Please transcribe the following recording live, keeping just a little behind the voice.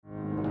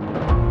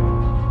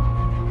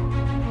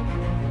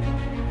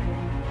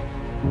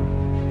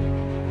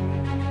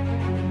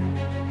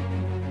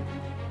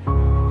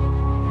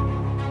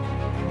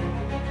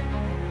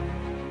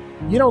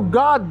You know,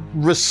 God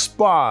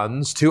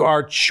responds to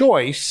our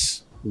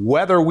choice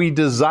whether we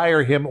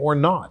desire Him or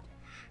not.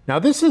 Now,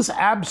 this is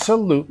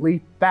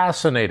absolutely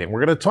fascinating.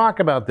 We're going to talk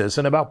about this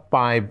in about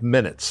 5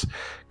 minutes.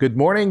 Good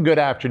morning, good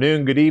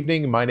afternoon, good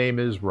evening. My name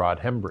is Rod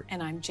Hembry.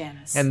 And I'm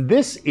Janice. And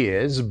this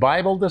is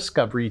Bible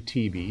Discovery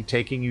TV,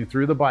 taking you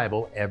through the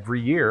Bible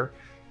every year.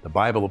 The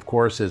Bible, of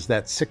course, is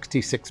that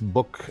 66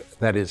 book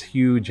that is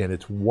huge and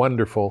it's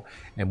wonderful,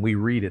 and we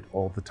read it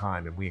all the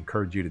time, and we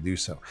encourage you to do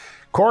so.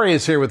 Corey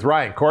is here with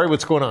Ryan. Corey,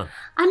 what's going on?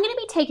 I'm going to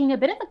be taking a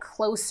bit of a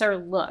closer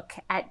look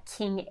at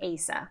King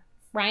Asa.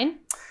 Ryan?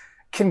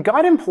 Can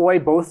God employ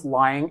both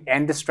lying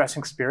and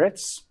distressing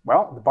spirits?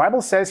 Well, the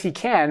Bible says He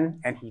can,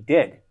 and He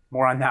did.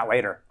 More on that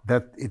later.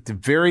 It's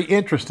very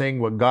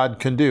interesting what God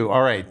can do.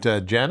 All right,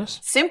 Janice?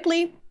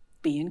 Simply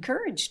be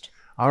encouraged.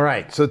 All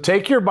right, so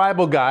take your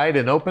Bible guide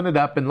and open it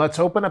up, and let's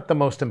open up the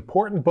most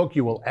important book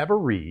you will ever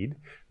read.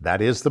 That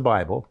is the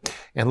Bible.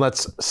 And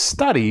let's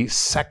study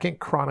 2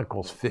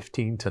 Chronicles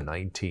 15 to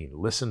 19.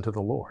 Listen to the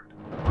Lord.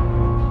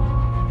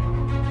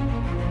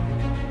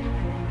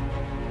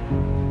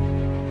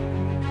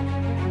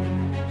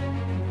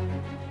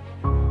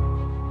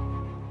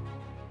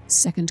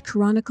 Second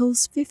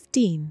Chronicles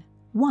 15,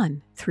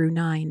 1 through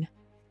 9.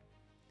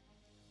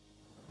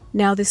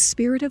 Now the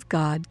Spirit of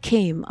God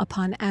came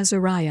upon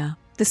Azariah,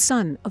 the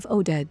son of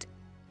Oded.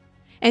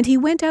 And he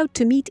went out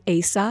to meet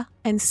Asa,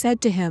 and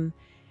said to him,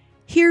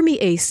 Hear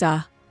me,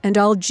 Asa, and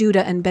all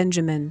Judah and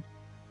Benjamin.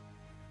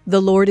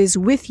 The Lord is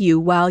with you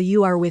while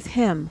you are with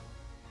him.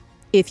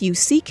 If you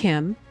seek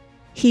him,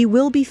 he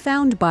will be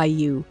found by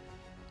you.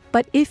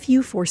 But if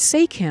you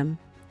forsake him,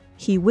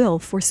 he will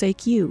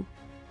forsake you.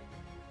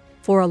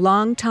 For a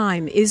long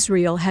time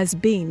Israel has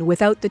been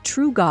without the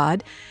true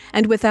God,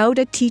 and without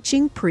a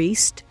teaching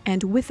priest,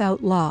 and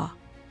without law.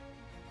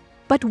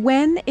 But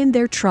when in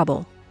their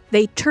trouble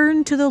they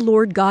turned to the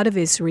Lord God of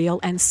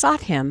Israel and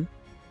sought him,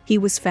 he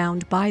was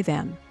found by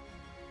them.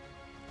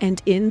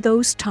 And in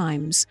those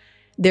times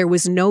there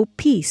was no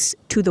peace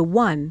to the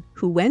one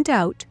who went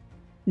out,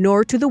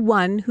 nor to the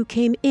one who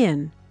came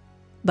in,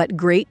 but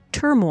great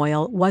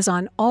turmoil was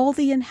on all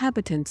the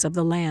inhabitants of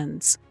the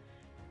lands.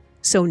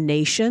 So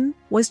nation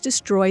was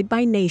destroyed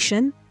by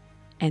nation,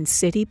 and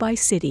city by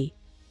city,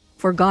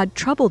 for God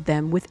troubled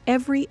them with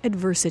every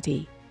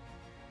adversity.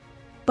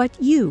 But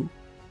you,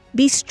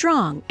 be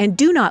strong, and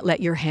do not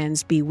let your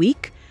hands be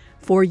weak,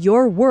 for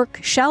your work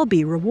shall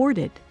be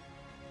rewarded.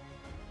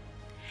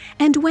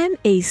 And when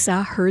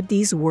Asa heard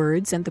these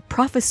words and the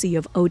prophecy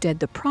of Oded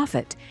the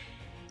prophet,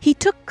 he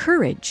took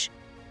courage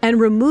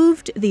and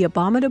removed the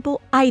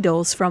abominable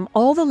idols from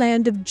all the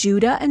land of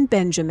Judah and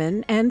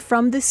Benjamin and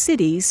from the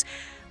cities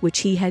which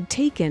he had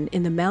taken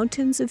in the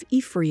mountains of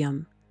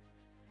Ephraim.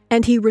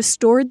 And he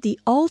restored the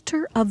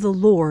altar of the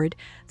Lord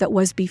that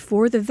was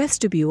before the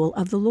vestibule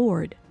of the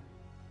Lord.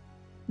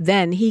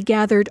 Then he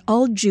gathered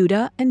all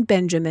Judah and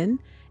Benjamin,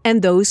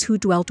 and those who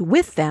dwelt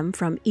with them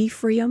from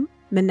Ephraim,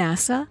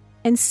 Manasseh,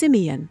 and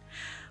Simeon,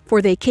 for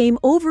they came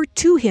over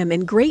to him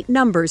in great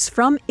numbers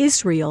from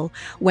Israel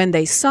when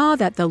they saw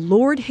that the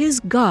Lord his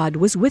God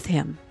was with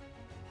him.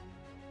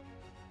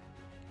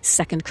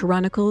 2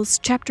 Chronicles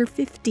chapter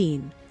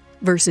 15,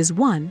 verses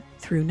 1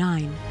 through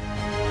 9.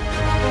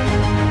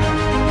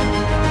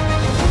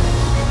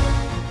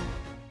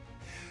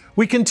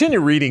 We continue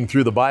reading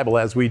through the Bible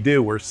as we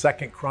do. We're 2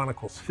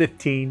 Chronicles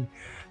 15,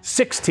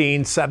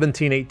 16,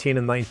 17, 18,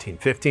 and 19.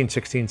 15,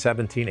 16,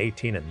 17,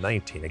 18, and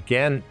 19.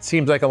 Again, it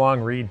seems like a long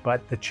read,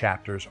 but the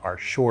chapters are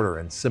shorter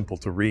and simple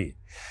to read.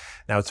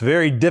 Now, it's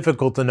very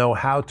difficult to know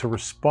how to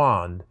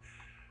respond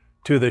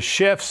to the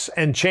shifts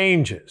and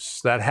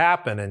changes that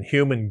happen in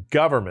human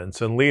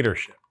governments and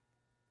leadership.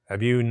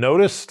 Have you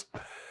noticed?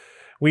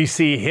 We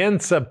see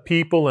hints of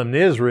people in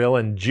Israel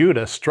and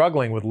Judah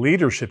struggling with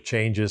leadership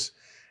changes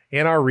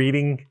in our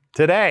reading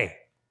today.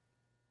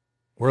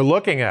 We're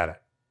looking at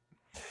it.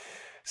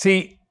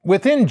 See,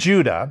 within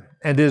Judah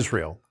and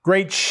Israel,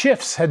 great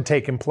shifts had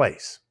taken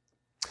place.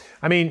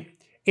 In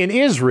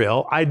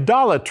Israel,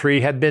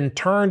 idolatry had been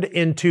turned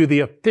into the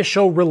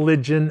official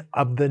religion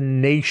of the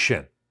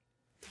nation.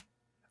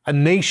 A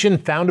nation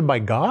founded by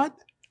God?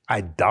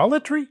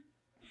 Idolatry?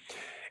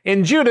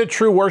 In Judah,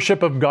 true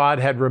worship of God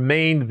had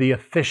remained the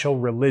official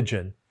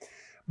religion,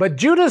 but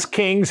Judah's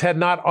kings had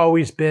not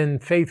always been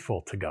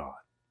faithful to God.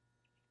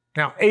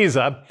 Now,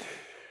 Asa,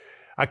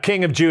 a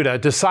king of Judah,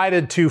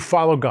 decided to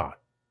follow God.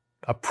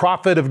 A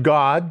prophet of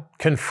God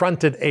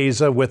confronted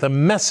Asa with a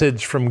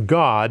message from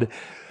God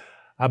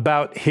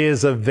about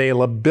his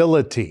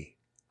availability.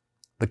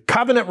 The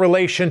covenant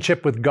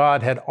relationship with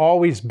God had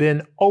always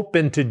been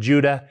open to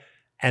Judah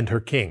and her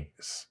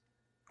kings.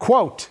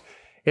 Quote,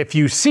 "If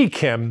you seek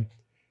him,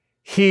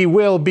 he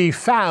will be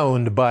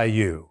found by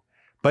you.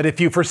 But if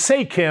you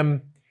forsake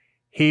him,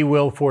 he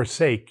will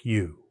forsake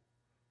you."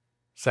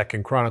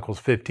 2 Chronicles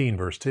 15,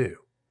 verse 2.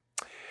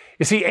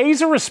 You see,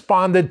 Asa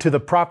responded to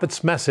the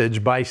prophet's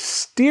message by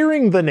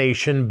steering the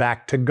nation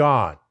back to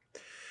God.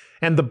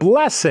 And the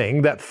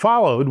blessing that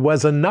followed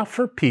was enough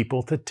for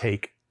people to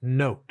take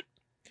note.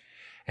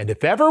 And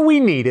if ever we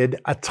needed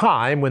a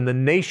time when the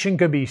nation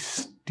could be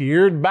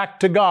steered back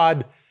to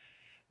God,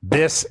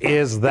 this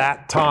is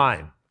that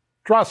time.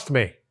 Trust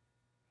me.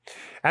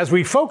 As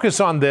we focus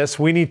on this,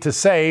 we need to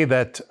say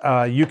that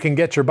you can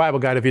get your Bible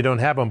guide if you don't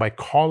have one by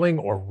calling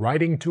or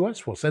writing to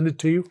us. We'll send it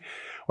to you.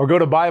 Or go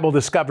to Bible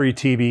Discovery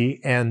TV,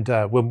 and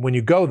when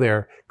you go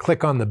there,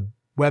 click on the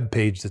web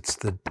page that's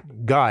the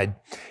guide.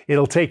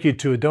 It'll take you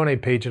to a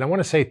donate page. And I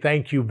want to say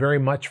thank you very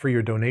much for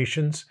your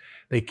donations.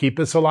 They keep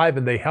us alive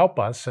and they help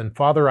us. And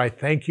Father, I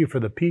thank you for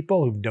the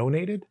people who've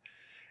donated.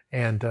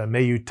 And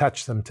may you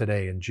touch them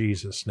today in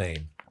Jesus'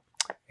 name.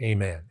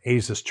 Amen.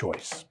 Asa's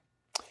choice.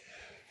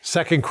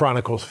 2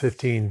 Chronicles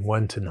 15,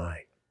 1-9.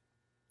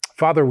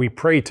 Father, we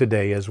pray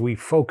today as we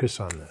focus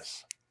on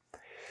this,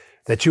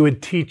 that you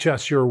would teach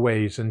us your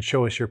ways and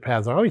show us your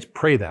paths. I always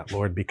pray that,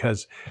 Lord,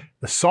 because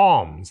the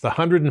Psalms, the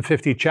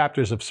 150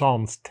 chapters of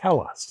Psalms tell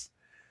us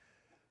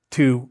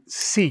to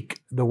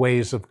seek the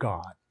ways of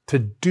God, to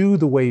do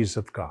the ways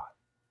of God,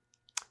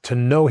 to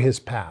know his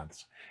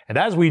paths. And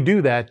as we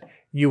do that,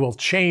 you will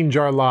change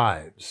our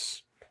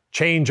lives,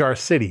 change our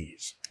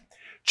cities,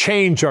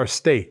 change our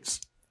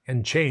states,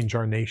 and change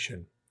our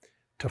nation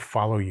to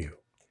follow you.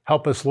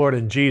 Help us, Lord,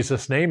 in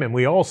Jesus' name. And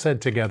we all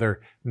said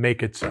together,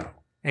 make it so.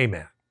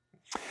 Amen.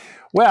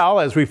 Well,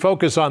 as we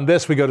focus on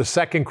this, we go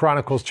to 2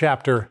 Chronicles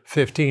chapter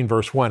 15,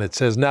 verse 1. It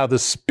says, Now the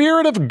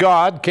Spirit of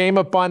God came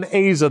upon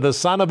Asa, the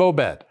son of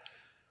Obed,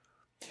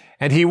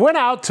 and he went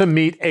out to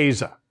meet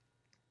Asa.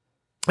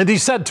 And he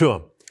said to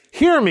him,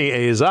 Hear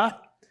me, Asa,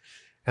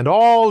 and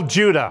all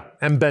Judah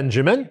and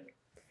Benjamin.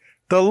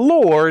 The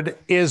Lord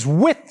is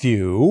with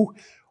you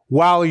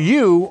while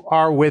you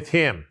are with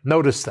him.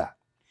 Notice that.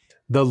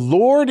 The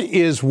Lord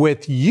is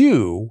with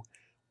you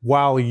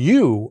while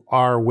you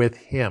are with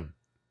him.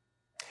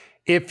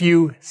 If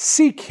you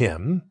seek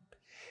him,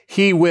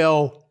 he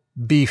will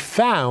be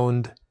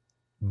found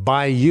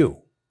by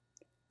you.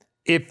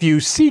 If you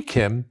seek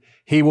him,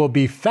 he will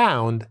be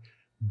found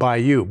by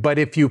you. But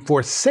if you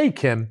forsake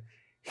him,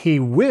 he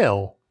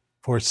will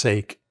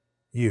forsake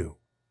you.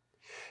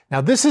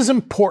 Now, this is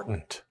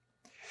important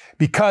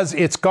because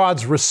it's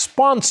God's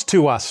response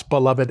to us,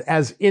 beloved,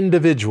 as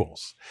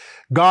individuals.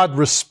 God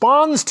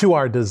responds to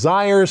our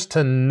desires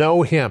to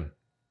know him.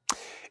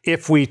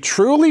 If we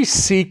truly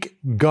seek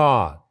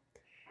God,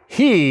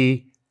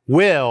 he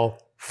will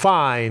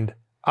find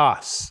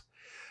us.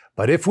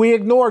 But if we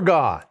ignore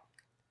God,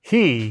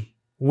 he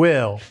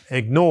will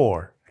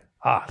ignore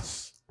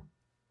us.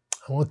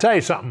 I want to tell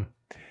you something.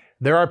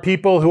 There are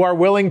people who are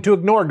willing to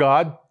ignore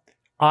God.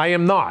 I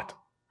am not.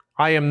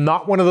 I am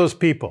not one of those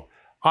people.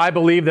 I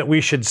believe that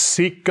we should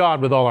seek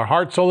God with all our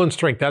heart, soul, and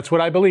strength. That's what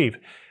I believe.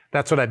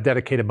 That's what I've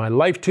dedicated my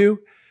life to.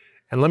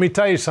 And let me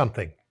tell you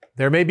something.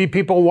 There may be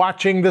people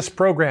watching this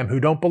program who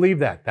don't believe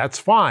that. That's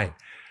fine.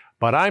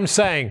 But I'm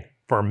saying,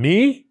 for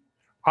me,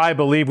 I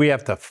believe we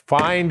have to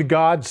find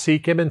God,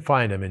 seek him, and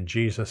find him in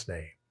Jesus'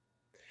 name.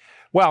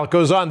 Well, it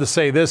goes on to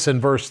say this in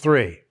verse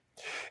 3.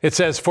 It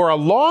says, For a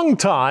long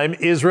time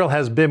Israel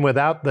has been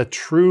without the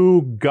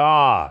true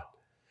God,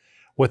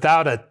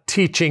 without a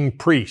teaching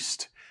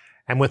priest,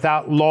 and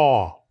without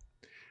law.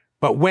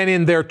 But when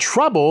in their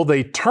trouble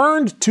they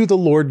turned to the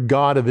Lord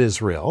God of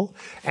Israel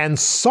and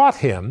sought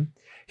him,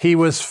 he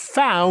was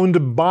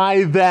found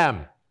by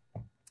them.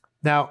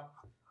 Now,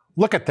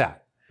 look at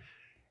that.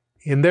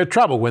 In their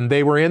trouble, when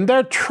they were in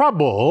their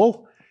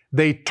trouble,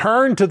 they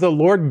turned to the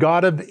Lord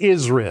God of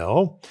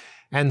Israel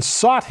and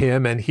sought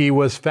him, and he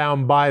was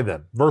found by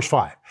them. Verse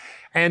 5.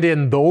 And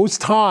in those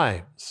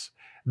times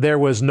there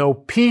was no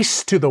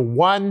peace to the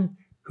one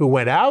who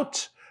went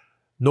out,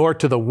 nor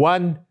to the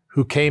one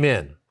who came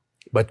in.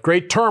 But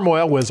great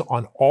turmoil was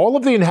on all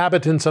of the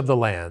inhabitants of the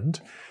land.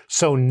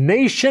 So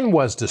nation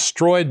was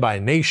destroyed by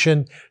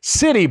nation,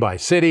 city by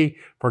city,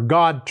 for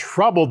God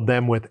troubled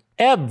them with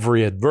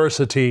every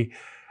adversity.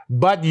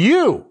 But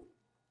you,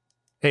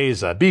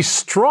 Asa, be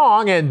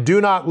strong and do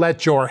not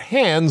let your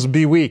hands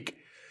be weak,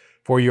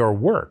 for your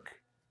work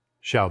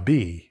shall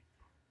be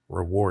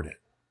rewarded.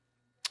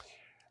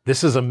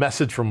 This is a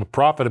message from a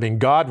prophet. I mean,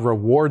 God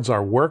rewards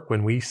our work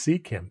when we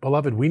seek him.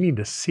 Beloved, we need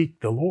to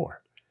seek the Lord.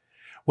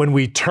 When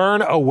we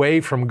turn away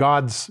from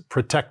God's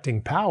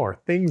protecting power,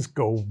 things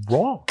go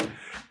wrong.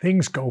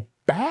 Things go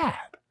bad.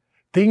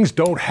 Things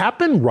don't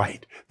happen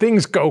right.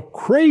 Things go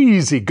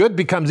crazy. Good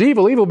becomes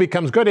evil. Evil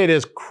becomes good. It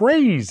is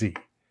crazy.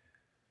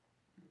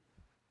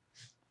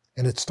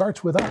 And it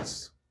starts with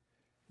us,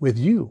 with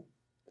you,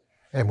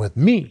 and with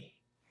me,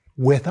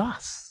 with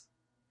us.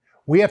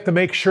 We have to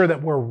make sure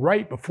that we're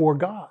right before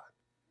God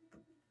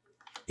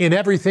in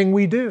everything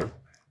we do.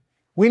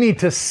 We need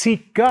to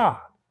seek God,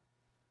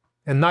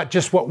 and not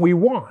just what we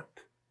want,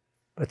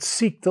 but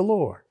seek the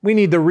Lord. We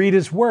need to read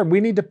his word. We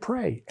need to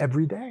pray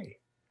every day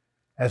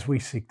as we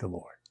seek the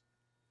Lord.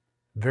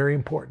 Very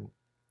important.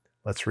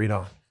 Let's read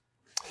on.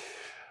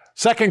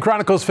 2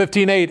 Chronicles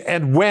 15:8,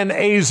 And when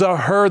Asa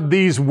heard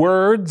these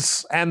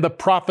words and the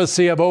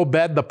prophecy of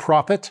Obed the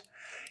prophet,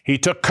 he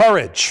took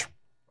courage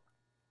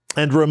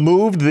and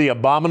removed the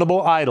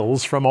abominable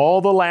idols from all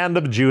the land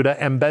of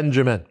Judah and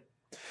Benjamin.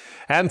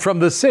 and from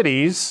the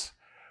cities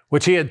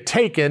which he had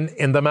taken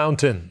in the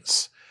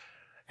mountains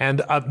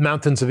and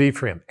mountains of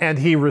Ephraim. And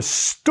he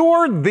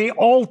restored the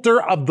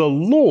altar of the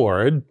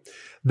Lord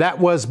that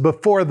was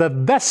before the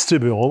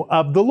vestibule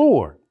of the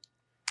Lord.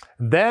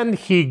 Then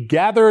he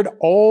gathered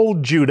all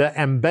Judah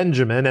and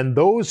Benjamin and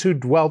those who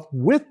dwelt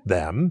with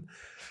them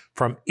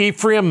from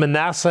Ephraim,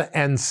 Manasseh,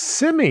 and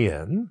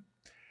Simeon,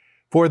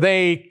 for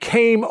they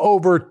came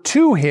over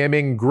to him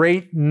in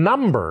great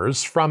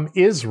numbers from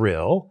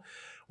Israel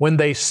when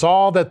they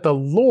saw that the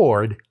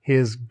Lord,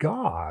 his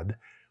God,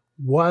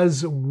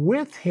 was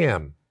with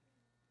him.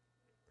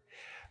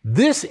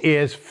 This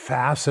is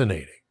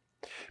fascinating.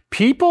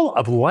 People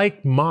of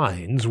like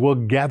minds will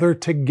gather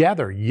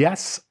together.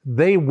 Yes,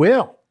 they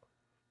will.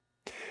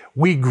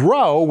 We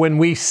grow when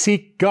we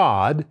seek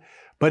God,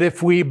 but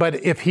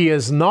if he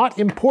is not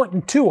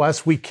important to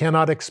us, we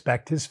cannot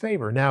expect his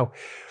favor. Now,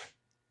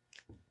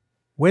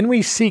 when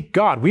we seek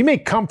God, we may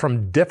come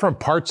from different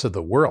parts of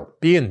the world,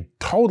 be in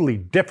totally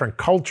different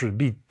cultures,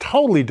 be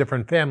totally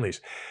different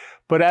families.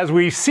 But as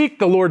we seek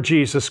the Lord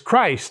Jesus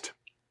Christ,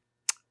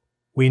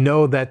 we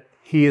know that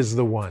he is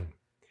the one.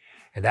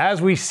 And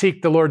as we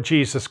seek the Lord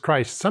Jesus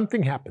Christ,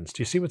 something happens.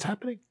 Do you see what's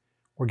happening?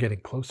 We're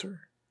getting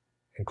closer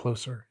and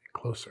closer and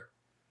closer.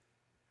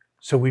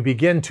 So we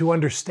begin to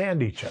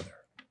understand each other.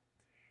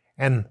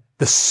 And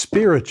the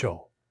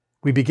spiritual,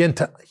 we begin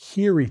to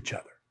hear each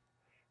other.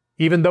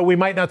 Even though we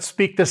might not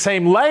speak the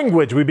same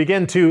language, we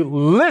begin to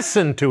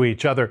listen to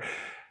each other.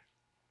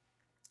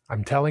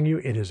 I'm telling you,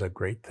 it is a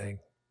great thing.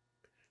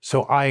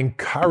 So I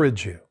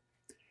encourage you,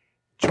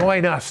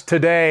 join us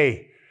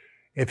today.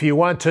 If you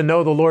want to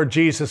know the Lord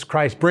Jesus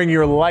Christ, bring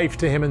your life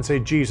to him and say,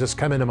 Jesus,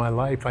 come into my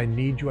life. I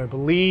need you. I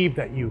believe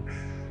that you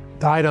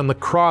died on the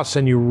cross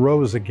and you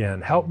rose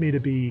again. Help me to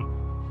be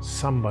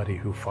somebody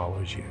who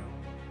follows you.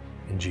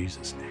 In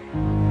Jesus'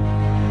 name.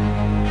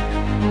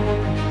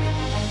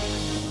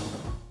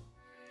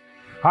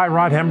 Hi,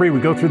 Rod Hembry. We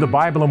go through the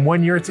Bible in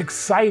 1 year. It's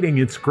exciting.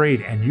 It's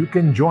great. And you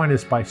can join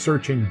us by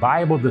searching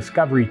Bible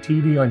Discovery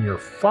TV on your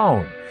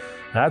phone.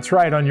 That's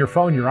right, on your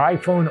phone, your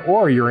iPhone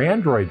or your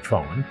Android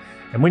phone.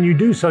 And when you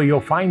do so,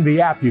 you'll find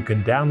the app. You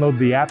can download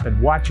the app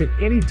and watch it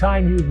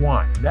anytime you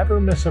want.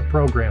 Never miss a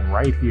program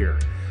right here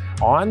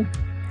on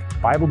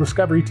Bible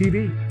Discovery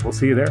TV. We'll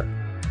see you there.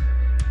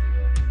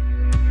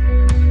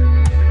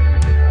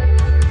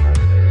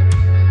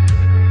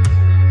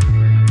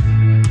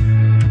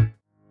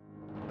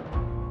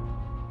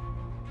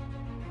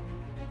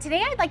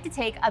 Today I'd like to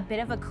take a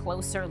bit of a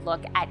closer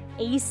look at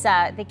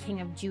Asa, the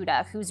king of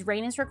Judah, whose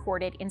reign is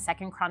recorded in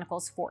 2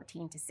 Chronicles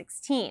 14 to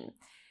 16.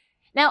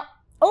 Now,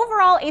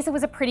 overall, Asa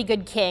was a pretty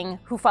good king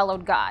who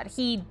followed God.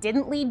 He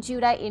didn't lead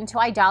Judah into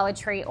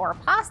idolatry or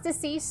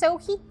apostasy, so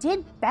he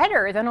did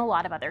better than a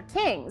lot of other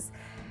kings.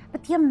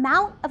 But the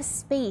amount of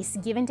space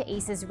given to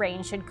Asa's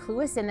reign should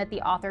clue us in that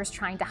the author is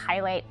trying to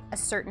highlight a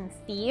certain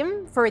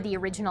theme for the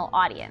original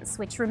audience,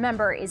 which,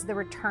 remember, is the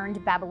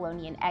returned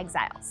Babylonian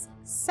exiles.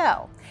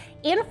 So,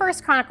 in 1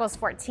 Chronicles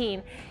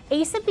 14,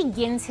 Asa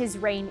begins his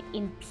reign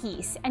in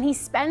peace, and he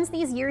spends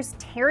these years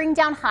tearing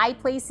down high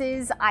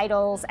places,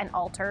 idols, and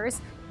altars,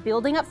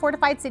 building up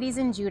fortified cities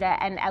in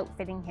Judah and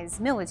outfitting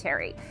his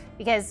military,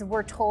 because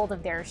we're told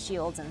of their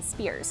shields and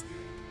spears.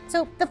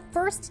 So the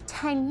first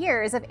 10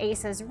 years of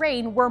Asa's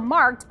reign were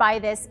marked by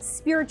this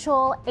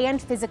spiritual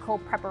and physical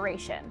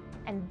preparation.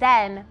 And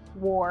then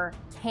war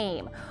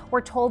came.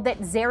 We're told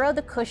that Zerah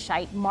the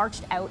Cushite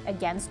marched out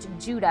against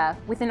Judah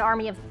with an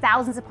army of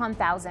thousands upon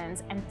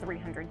thousands and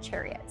 300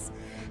 chariots.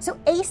 So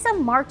Asa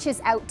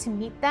marches out to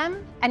meet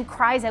them and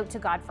cries out to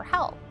God for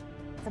help.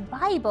 The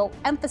Bible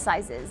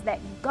emphasizes that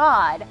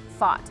God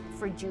fought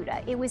for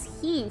Judah. It was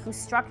he who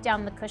struck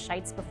down the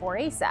Cushites before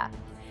Asa.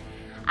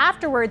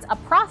 Afterwards, a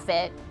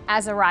prophet,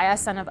 Azariah,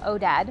 son of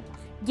Oded,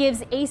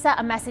 gives Asa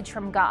a message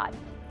from God.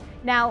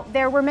 Now,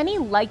 there were many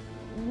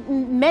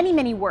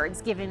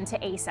words given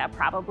to Asa,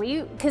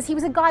 probably, because he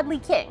was a godly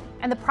king,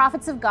 and the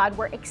prophets of God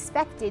were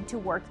expected to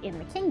work in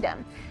the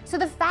kingdom. So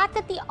the fact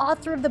that the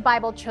author of the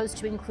Bible chose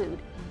to include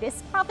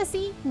this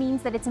prophecy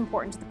means that it's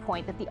important to the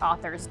point that the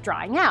author is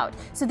drawing out.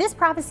 So this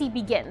prophecy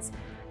begins,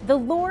 "The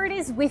Lord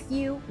is with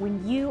you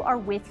when you are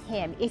with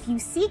him. If you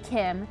seek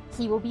him,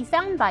 he will be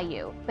found by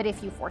you. But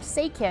if you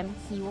forsake him,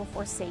 he will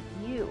forsake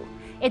you."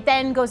 It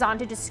then goes on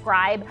to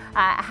describe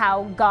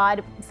how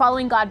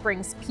following God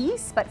brings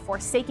peace, but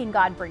forsaking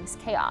God brings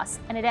chaos.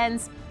 And it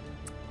ends,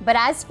 "But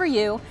as for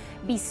you,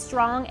 be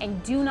strong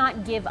and do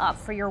not give up,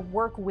 for your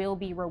work will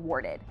be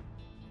rewarded."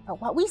 But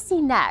what we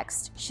see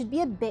next should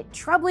be a bit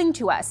troubling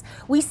to us.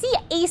 We see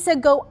Asa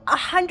go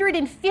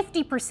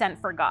 150%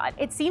 for God.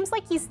 It seems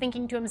like he's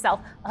thinking to himself,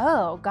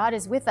 oh, God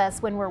is with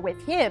us when we're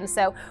with him,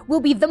 so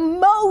we'll be the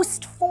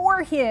most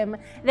for him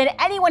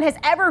that anyone has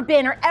ever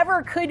been or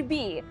ever could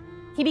be.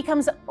 He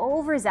becomes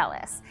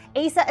overzealous.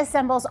 Asa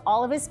assembles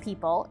all of his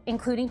people,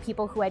 including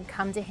people who had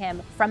come to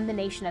him from the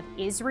nation of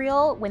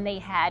Israel when they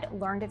had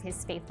learned of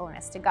his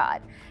faithfulness to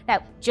God.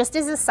 Now, just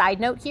as a side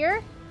note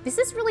here, This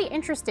is really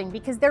interesting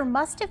because there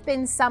must have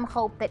been some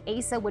hope that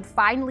Asa would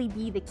finally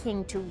be the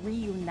king to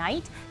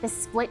reunite the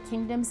split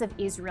kingdoms of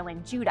Israel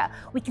and Judah.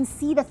 We can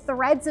see the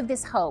threads of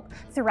this hope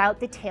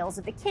throughout the tales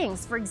of the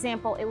kings. For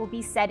example, it will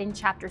be said in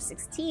chapter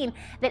 16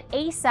 that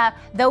Asa,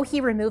 though he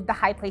removed the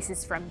high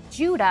places from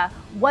Judah,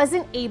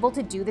 wasn't able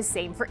to do the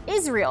same for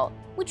Israel,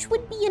 which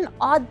would be an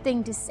odd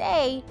thing to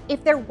say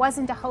if there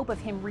wasn't a hope of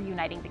him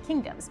reuniting the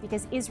kingdoms,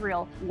 because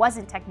Israel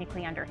wasn't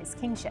technically under his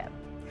kingship.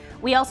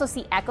 We also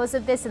see echoes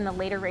of this in the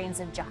later reigns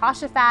of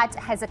Jehoshaphat,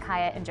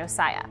 Hezekiah, and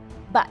Josiah.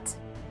 But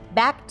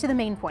back to the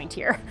main point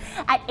here.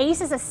 At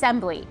Asa's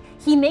assembly,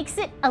 he makes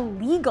it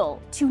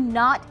illegal to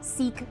not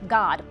seek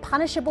God,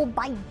 punishable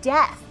by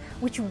death,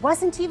 which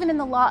wasn't even in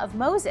the law of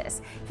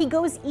Moses. He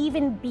goes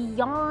even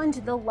beyond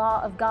the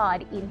law of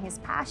God in his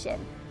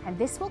passion. And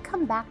this will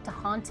come back to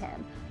haunt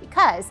him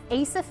because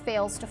Asa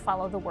fails to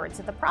follow the words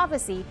of the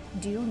prophecy,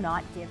 do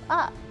not give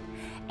up.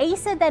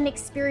 Asa then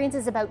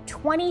experiences about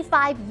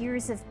 25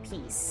 years of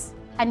peace.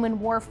 And when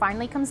war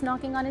finally comes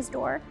knocking on his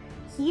door,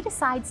 he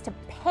decides to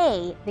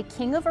pay the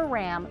king of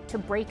Aram to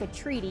break a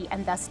treaty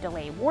and thus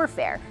delay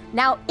warfare.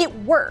 Now, it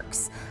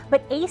works,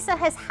 but Asa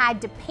has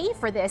had to pay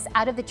for this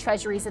out of the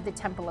treasuries of the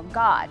temple of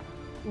God.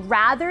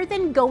 Rather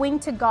than going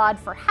to God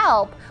for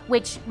help,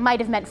 which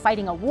might have meant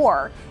fighting a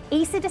war,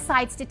 Asa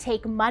decides to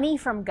take money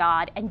from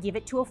God and give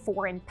it to a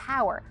foreign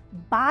power,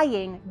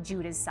 buying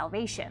Judah's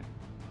salvation.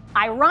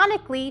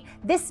 Ironically,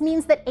 this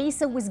means that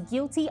Asa was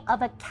guilty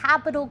of a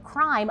capital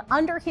crime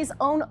under his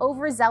own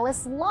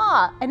overzealous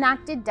law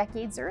enacted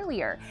decades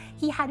earlier.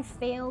 He had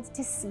failed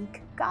to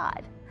seek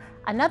God.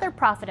 Another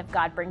prophet of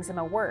God brings him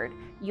a word.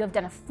 You have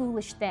done a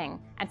foolish thing,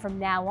 and from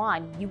now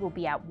on you will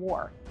be at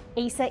war.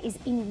 Asa is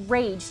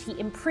enraged. He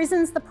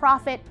imprisons the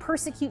prophet,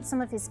 persecutes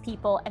some of his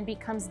people, and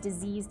becomes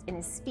diseased in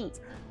his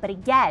feet, but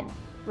again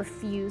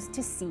refused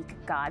to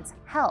seek God's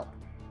help.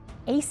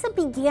 Asa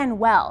began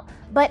well,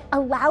 but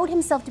allowed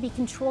himself to be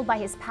controlled by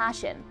his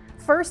passion.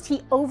 First,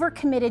 he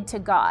overcommitted to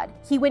God.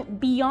 He went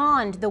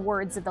beyond the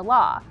words of the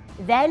law.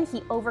 Then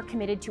he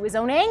overcommitted to his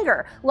own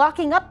anger,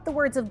 locking up the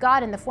words of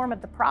God in the form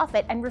of the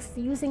prophet and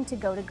refusing to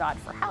go to God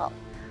for help.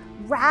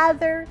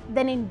 Rather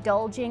than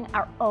indulging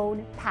our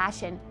own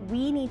passion,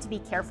 we need to be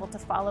careful to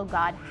follow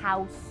God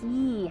how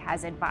He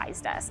has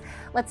advised us.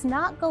 Let's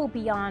not go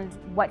beyond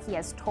what He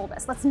has told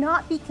us. Let's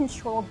not be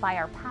controlled by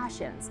our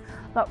passions,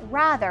 but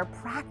rather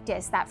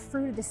practice that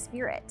fruit of the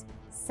Spirit,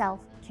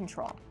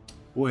 self-control.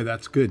 Boy,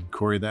 that's good,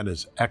 Corey. That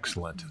is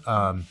excellent.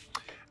 And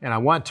I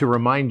want to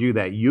remind you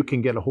that you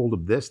can get a hold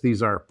of this.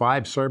 These are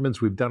 5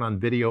 sermons we've done on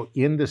video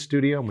in the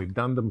studio, and we've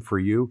done them for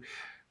you.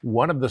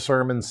 One of the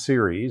sermon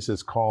series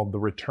is called The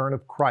Return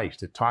of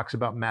Christ. It talks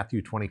about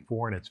Matthew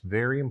 24, and it's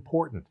very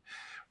important.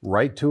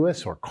 Write to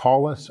us or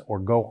call us or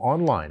go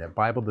online at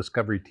Bible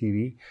Discovery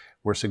TV.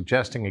 We're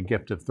suggesting a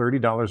gift of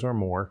 $30 or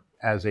more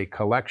as a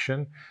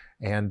collection,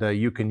 and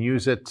you can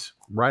use it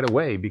right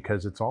away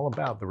because it's all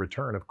about the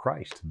return of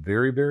Christ.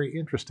 Very, very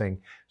interesting.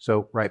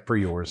 So write for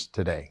yours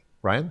today.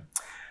 Ryan?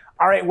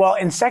 All right, well,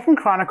 in 2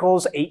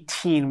 Chronicles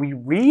 18, we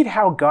read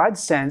how God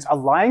sends a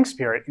lying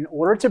spirit in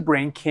order to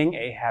bring King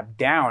Ahab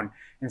down.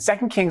 And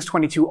 2 Kings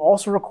 22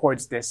 also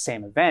records this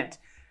same event.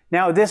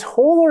 Now, this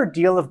whole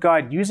ordeal of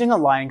God using a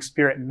lying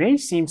spirit may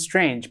seem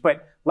strange,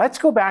 but let's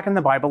go back in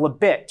the Bible a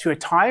bit to a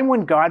time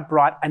when God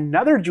brought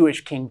another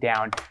Jewish king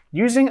down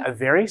using a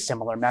very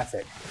similar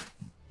method.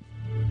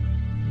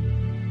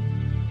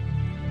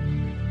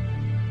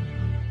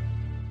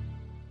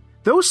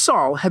 Though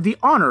Saul had the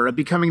honor of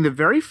becoming the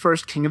very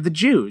first king of the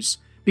Jews,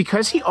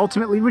 because he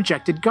ultimately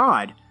rejected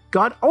God,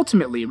 God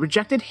ultimately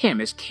rejected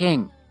him as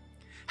king.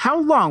 How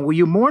long will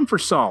you mourn for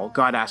Saul,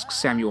 God asks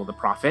Samuel the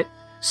prophet,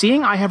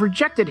 seeing I have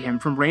rejected him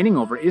from reigning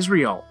over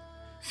Israel?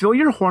 Fill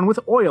your horn with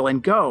oil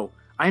and go.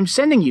 I am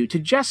sending you to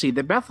Jesse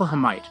the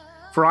Bethlehemite,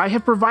 for I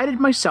have provided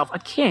myself a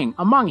king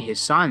among his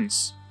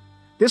sons.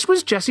 This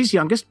was Jesse's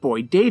youngest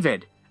boy,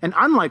 David, an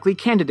unlikely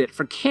candidate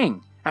for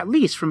king, at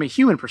least from a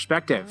human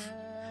perspective.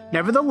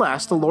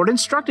 Nevertheless, the Lord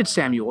instructed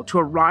Samuel to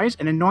arise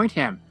and anoint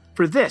him,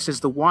 for this is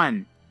the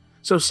one.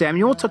 So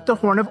Samuel took the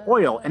horn of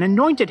oil and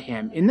anointed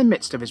him in the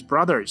midst of his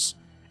brothers,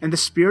 and the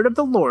Spirit of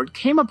the Lord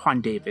came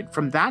upon David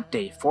from that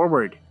day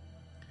forward.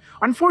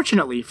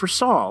 Unfortunately for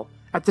Saul,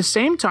 at the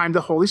same time the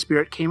Holy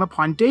Spirit came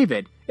upon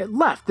David, it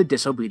left the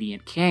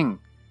disobedient king.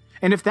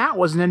 And if that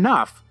wasn't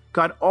enough,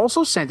 God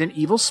also sent an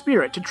evil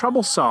spirit to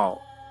trouble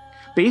Saul.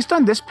 Based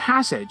on this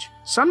passage,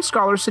 some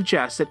scholars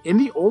suggest that in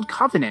the Old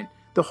Covenant,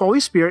 the Holy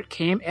Spirit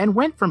came and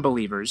went from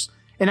believers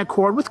in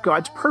accord with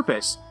God's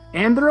purpose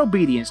and their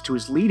obedience to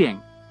his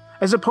leading,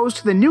 as opposed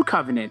to the New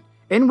Covenant,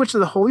 in which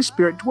the Holy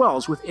Spirit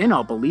dwells within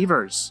all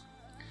believers.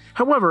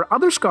 However,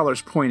 other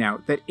scholars point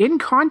out that in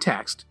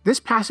context, this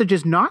passage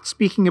is not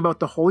speaking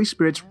about the Holy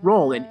Spirit's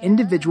role in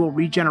individual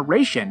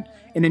regeneration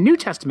in a New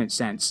Testament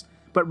sense,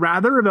 but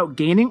rather about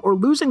gaining or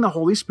losing the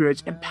Holy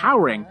Spirit's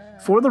empowering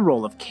for the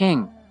role of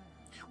king.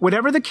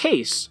 Whatever the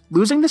case,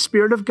 losing the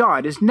Spirit of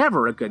God is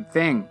never a good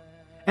thing.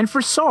 And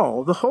for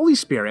Saul, the Holy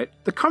Spirit,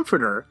 the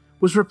Comforter,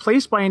 was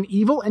replaced by an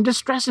evil and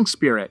distressing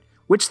spirit,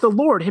 which the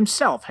Lord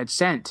himself had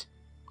sent.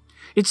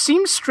 It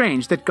seems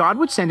strange that God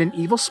would send an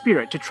evil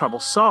spirit to trouble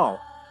Saul,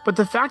 but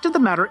the fact of the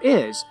matter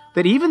is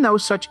that even though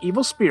such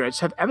evil spirits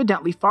have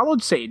evidently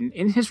followed Satan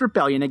in his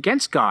rebellion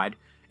against God,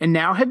 and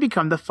now have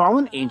become the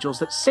fallen angels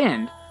that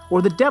sinned,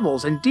 or the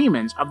devils and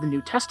demons of the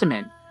New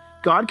Testament,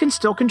 God can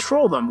still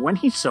control them when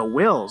he so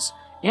wills,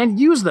 and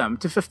use them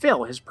to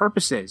fulfill his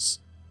purposes.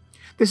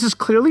 This is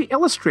clearly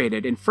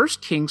illustrated in 1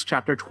 Kings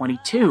chapter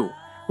 22,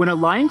 when a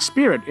lying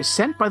spirit is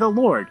sent by the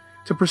Lord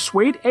to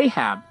persuade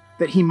Ahab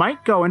that he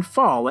might go and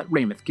fall at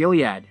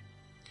Ramoth-Gilead.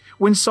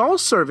 When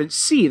Saul's servants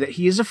see that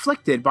he is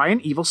afflicted by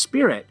an evil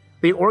spirit,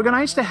 they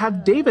organize to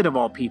have David of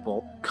all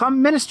people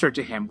come minister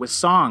to him with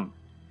song.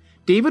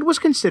 David was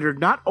considered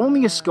not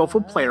only a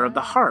skillful player of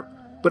the harp,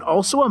 but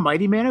also a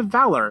mighty man of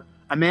valor,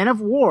 a man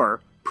of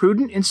war,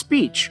 prudent in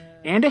speech,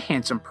 and a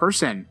handsome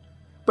person.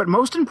 But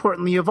most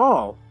importantly of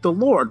all, the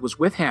Lord was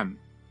with him.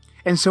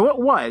 And so it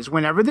was,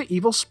 whenever the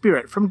evil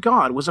spirit from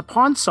God was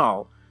upon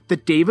Saul,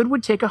 that David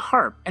would take a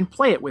harp and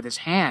play it with his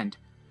hand.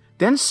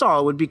 Then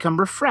Saul would become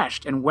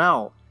refreshed and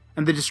well,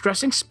 and the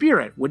distressing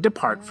spirit would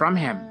depart from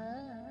him.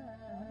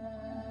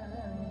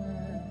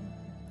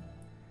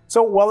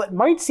 So while it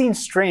might seem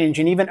strange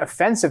and even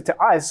offensive to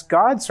us,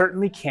 God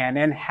certainly can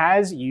and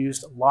has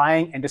used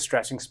lying and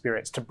distressing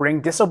spirits to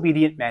bring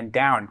disobedient men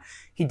down.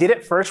 He did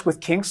it first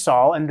with King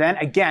Saul and then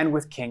again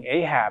with King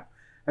Ahab.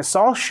 Now,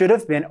 Saul should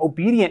have been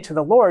obedient to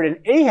the Lord, and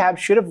Ahab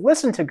should have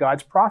listened to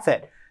God's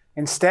prophet.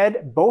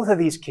 Instead, both of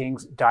these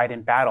kings died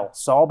in battle,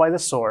 Saul by the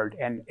sword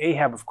and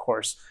Ahab, of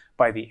course,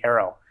 by the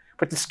arrow.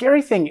 But the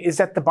scary thing is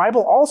that the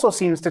Bible also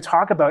seems to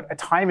talk about a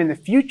time in the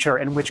future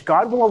in which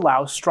God will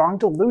allow strong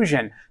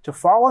delusion to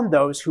fall on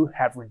those who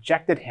have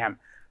rejected him.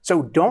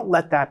 So don't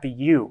let that be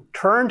you.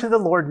 Turn to the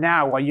Lord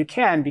now while you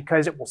can,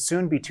 because it will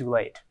soon be too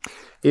late.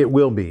 It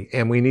will be,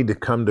 and we need to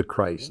come to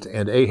Christ.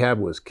 And Ahab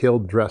was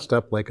killed dressed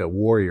up like a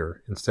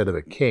warrior instead of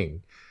a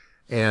king.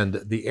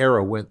 And the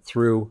arrow went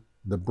through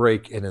the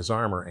break in his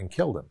armor and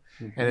killed him.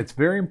 Mm-hmm. And it's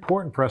very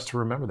important for us to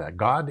remember that.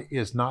 God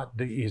is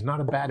he's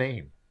not a bad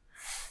aim.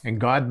 And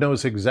God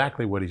knows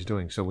exactly what he's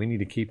doing. So we need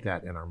to keep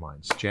that in our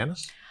minds.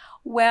 Janice?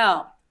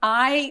 Well,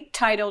 I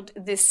titled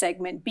this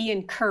segment, Be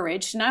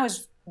Encouraged. And I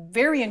was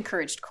very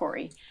encouraged,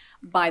 Corey,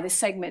 by the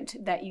segment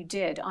that you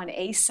did on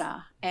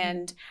Asa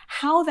and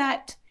how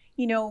that,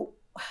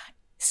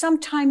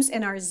 sometimes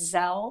in our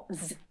zeal,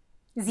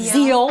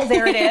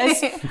 there it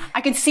is.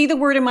 I could see the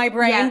word in my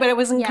brain, but it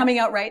wasn't coming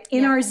out right.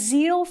 In our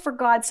zeal for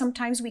God,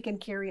 sometimes we can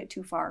carry it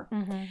too far.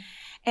 Mm-hmm.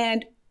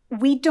 And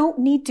we don't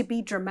need to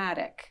be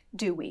dramatic,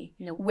 do we?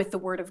 No. With the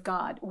word of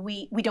God.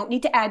 We don't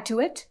need to add to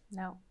it.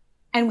 No.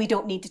 And we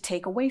don't need to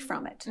take away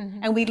from it. Mm-hmm.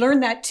 And we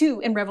learn that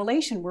too in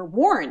Revelation. We're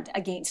warned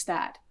against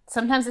that.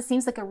 Sometimes it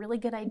seems like a really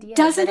good idea.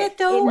 Doesn't it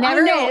though? It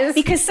never is.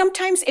 Because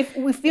sometimes if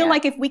we feel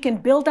like if we can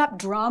build up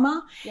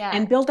drama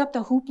and build up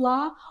the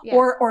hoopla,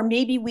 or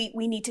maybe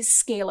we need to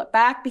scale it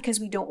back because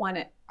we don't want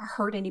to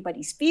hurt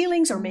anybody's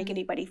feelings or make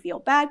anybody feel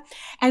bad.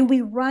 And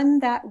we run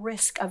that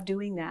risk of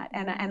doing that.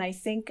 And I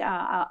think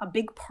a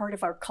big part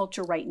of our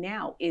culture right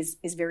now is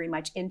very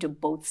much into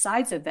both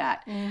sides of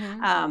that.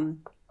 Mm-hmm.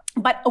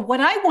 But what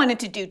I wanted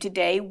to do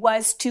today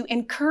was to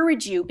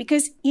encourage you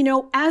because,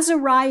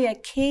 Azariah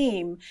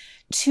came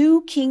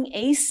to King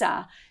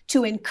Asa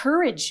to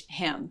encourage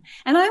him.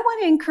 And I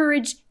want to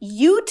encourage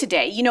you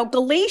today.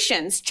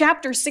 Galatians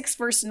chapter 6,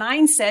 verse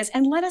 9 says,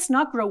 "And let us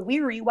not grow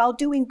weary while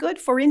doing good,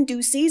 for in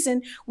due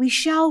season we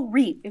shall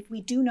reap if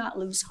we do not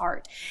lose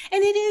heart."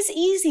 And it is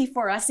easy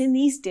for us in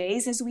these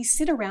days as we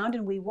sit around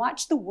and we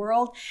watch the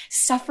world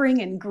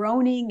suffering and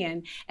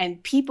groaning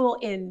and people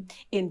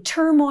in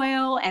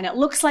turmoil, and it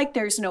looks like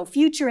there's no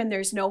future and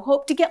there's no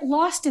hope, to get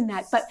lost in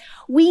that. But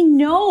we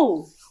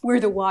know where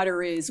the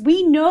water is.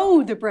 We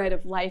know the bread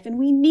of life, and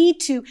we need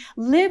to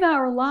live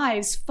our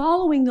lives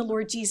following the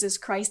Lord Jesus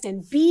Christ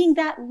and being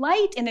that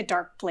light in a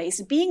dark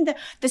place, being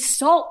the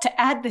salt to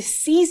add the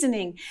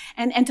seasoning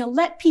and to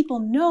let people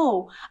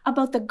know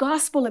about the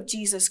gospel of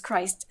Jesus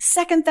Christ.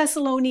 2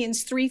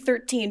 Thessalonians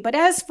 3:13, "But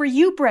as for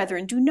you,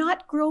 brethren, do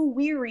not grow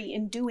weary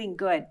in doing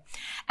good."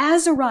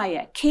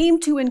 Azariah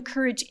came to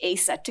encourage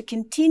Asa to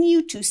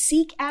continue to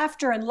seek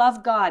after and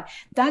love God.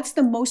 That's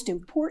the most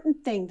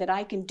important thing that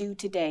I can do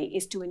today,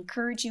 is to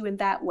encourage you in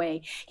that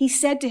way. He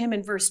said to him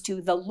in verse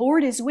 2, "The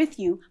Lord is with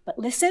you, but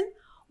listen,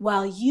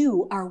 while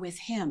you are with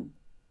him."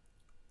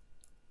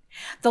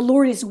 The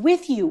Lord is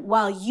with you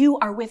while you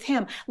are with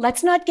him.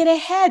 Let's not get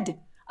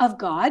ahead of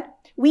God.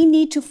 We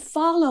need to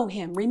follow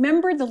him.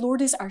 Remember, the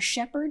Lord is our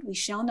shepherd. We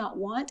shall not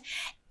want.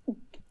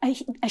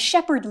 A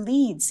shepherd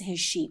leads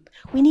his sheep.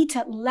 We need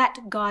to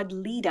let God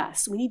lead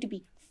us. We need to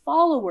be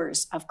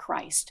followers of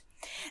Christ.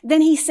 Then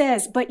he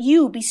says, "But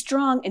you be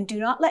strong and do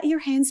not let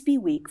your hands be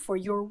weak, for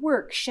your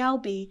work shall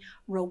be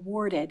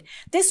rewarded."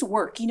 This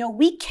work,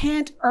 we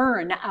can't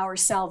earn our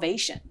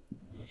salvation.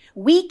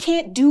 We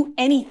can't do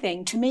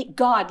anything to make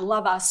God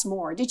love us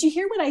more. Did you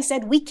hear what I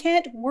said? We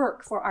can't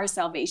work for our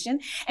salvation,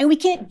 and we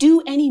can't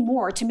do any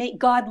more to make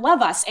God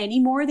love us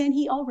any more than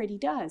he already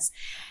does.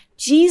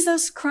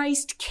 Jesus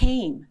Christ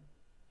came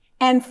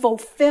and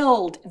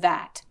fulfilled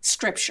that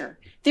scripture.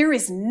 There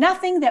is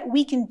nothing that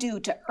we can do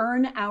to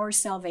earn our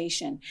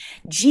salvation.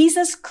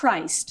 Jesus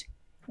Christ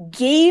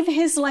gave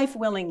his life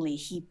willingly.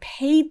 He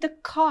paid the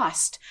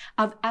cost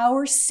of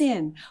our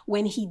sin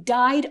when he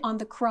died on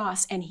the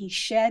cross, and he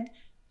shed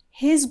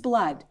his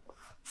blood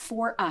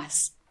for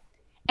us.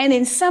 And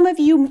in some of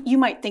you, you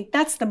might think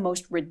that's the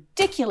most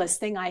ridiculous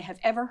thing I have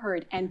ever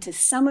heard. And to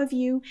some of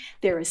you,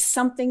 there is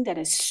something that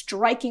is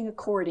striking a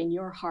chord in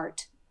your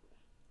heart.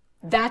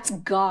 That's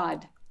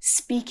God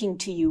speaking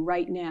to you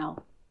right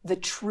now, the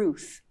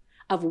truth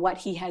of what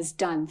he has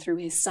done through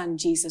his son,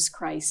 Jesus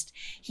Christ.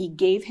 He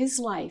gave his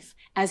life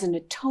as an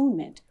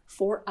atonement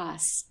for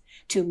us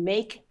to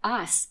make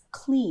us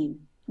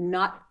clean,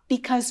 not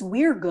because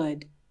we're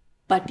good,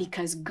 but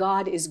because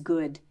God is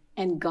good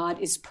and God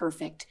is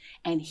perfect,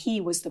 and he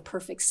was the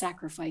perfect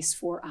sacrifice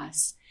for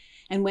us.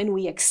 And when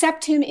we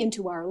accept him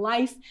into our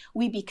life,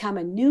 we become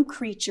a new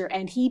creature,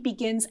 and he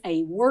begins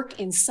a work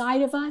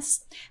inside of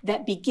us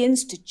that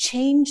begins to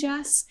change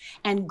us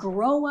and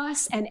grow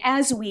us. And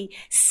as we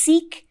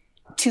seek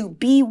to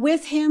be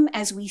with him,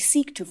 as we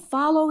seek to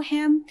follow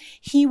him,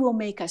 he will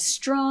make us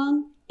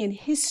strong in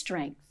his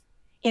strength.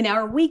 In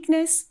our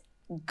weakness,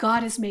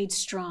 God is made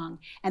strong.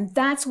 And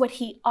that's what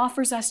he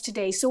offers us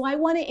today. So I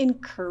want to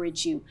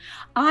encourage you.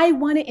 I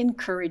want to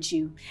encourage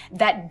you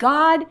that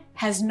God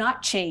has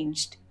not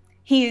changed.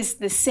 He is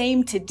the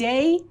same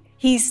today.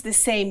 He's the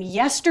same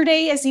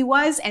yesterday as he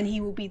was, and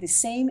he will be the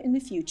same in the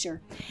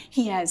future.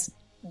 He has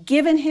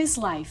given his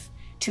life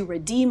to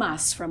redeem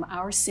us from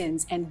our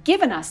sins and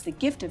given us the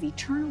gift of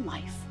eternal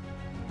life.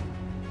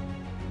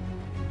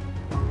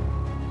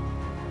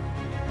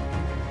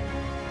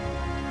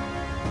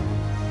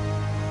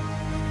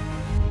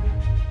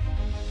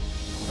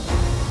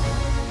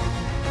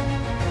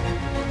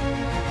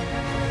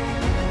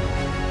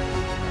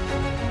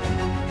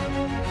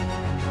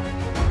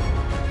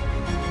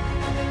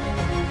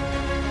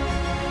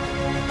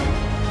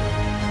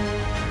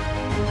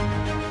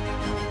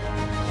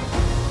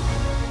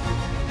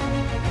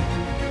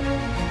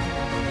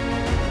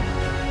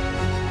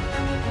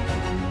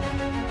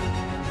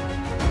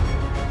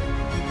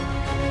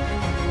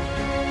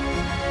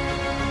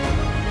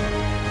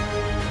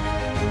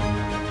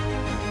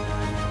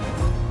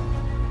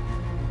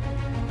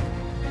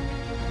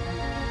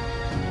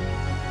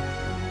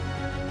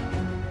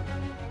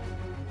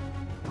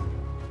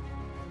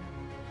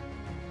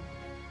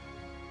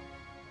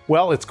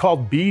 Well, it's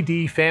called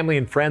BD Family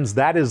and Friends.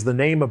 That is the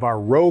name of our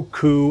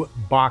Roku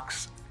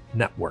box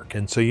network.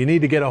 And so you need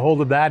to get a hold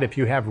of that. If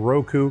you have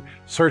Roku,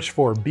 search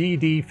for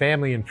BD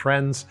Family and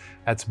Friends.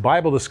 That's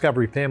Bible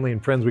Discovery Family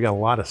and Friends. We got a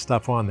lot of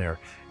stuff on there,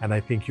 and I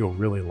think you'll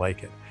really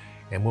like it.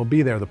 And we'll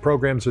be there. The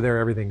programs are there.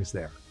 Everything's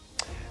there.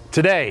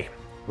 Today,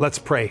 let's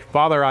pray.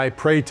 Father, I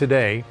pray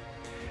today,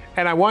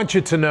 and I want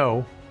you to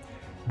know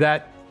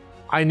that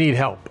I need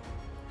help,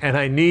 and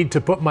I need to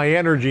put my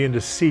energy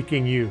into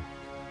seeking you.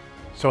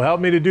 So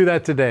help me to do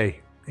that today.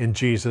 In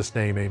Jesus'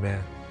 name,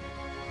 amen.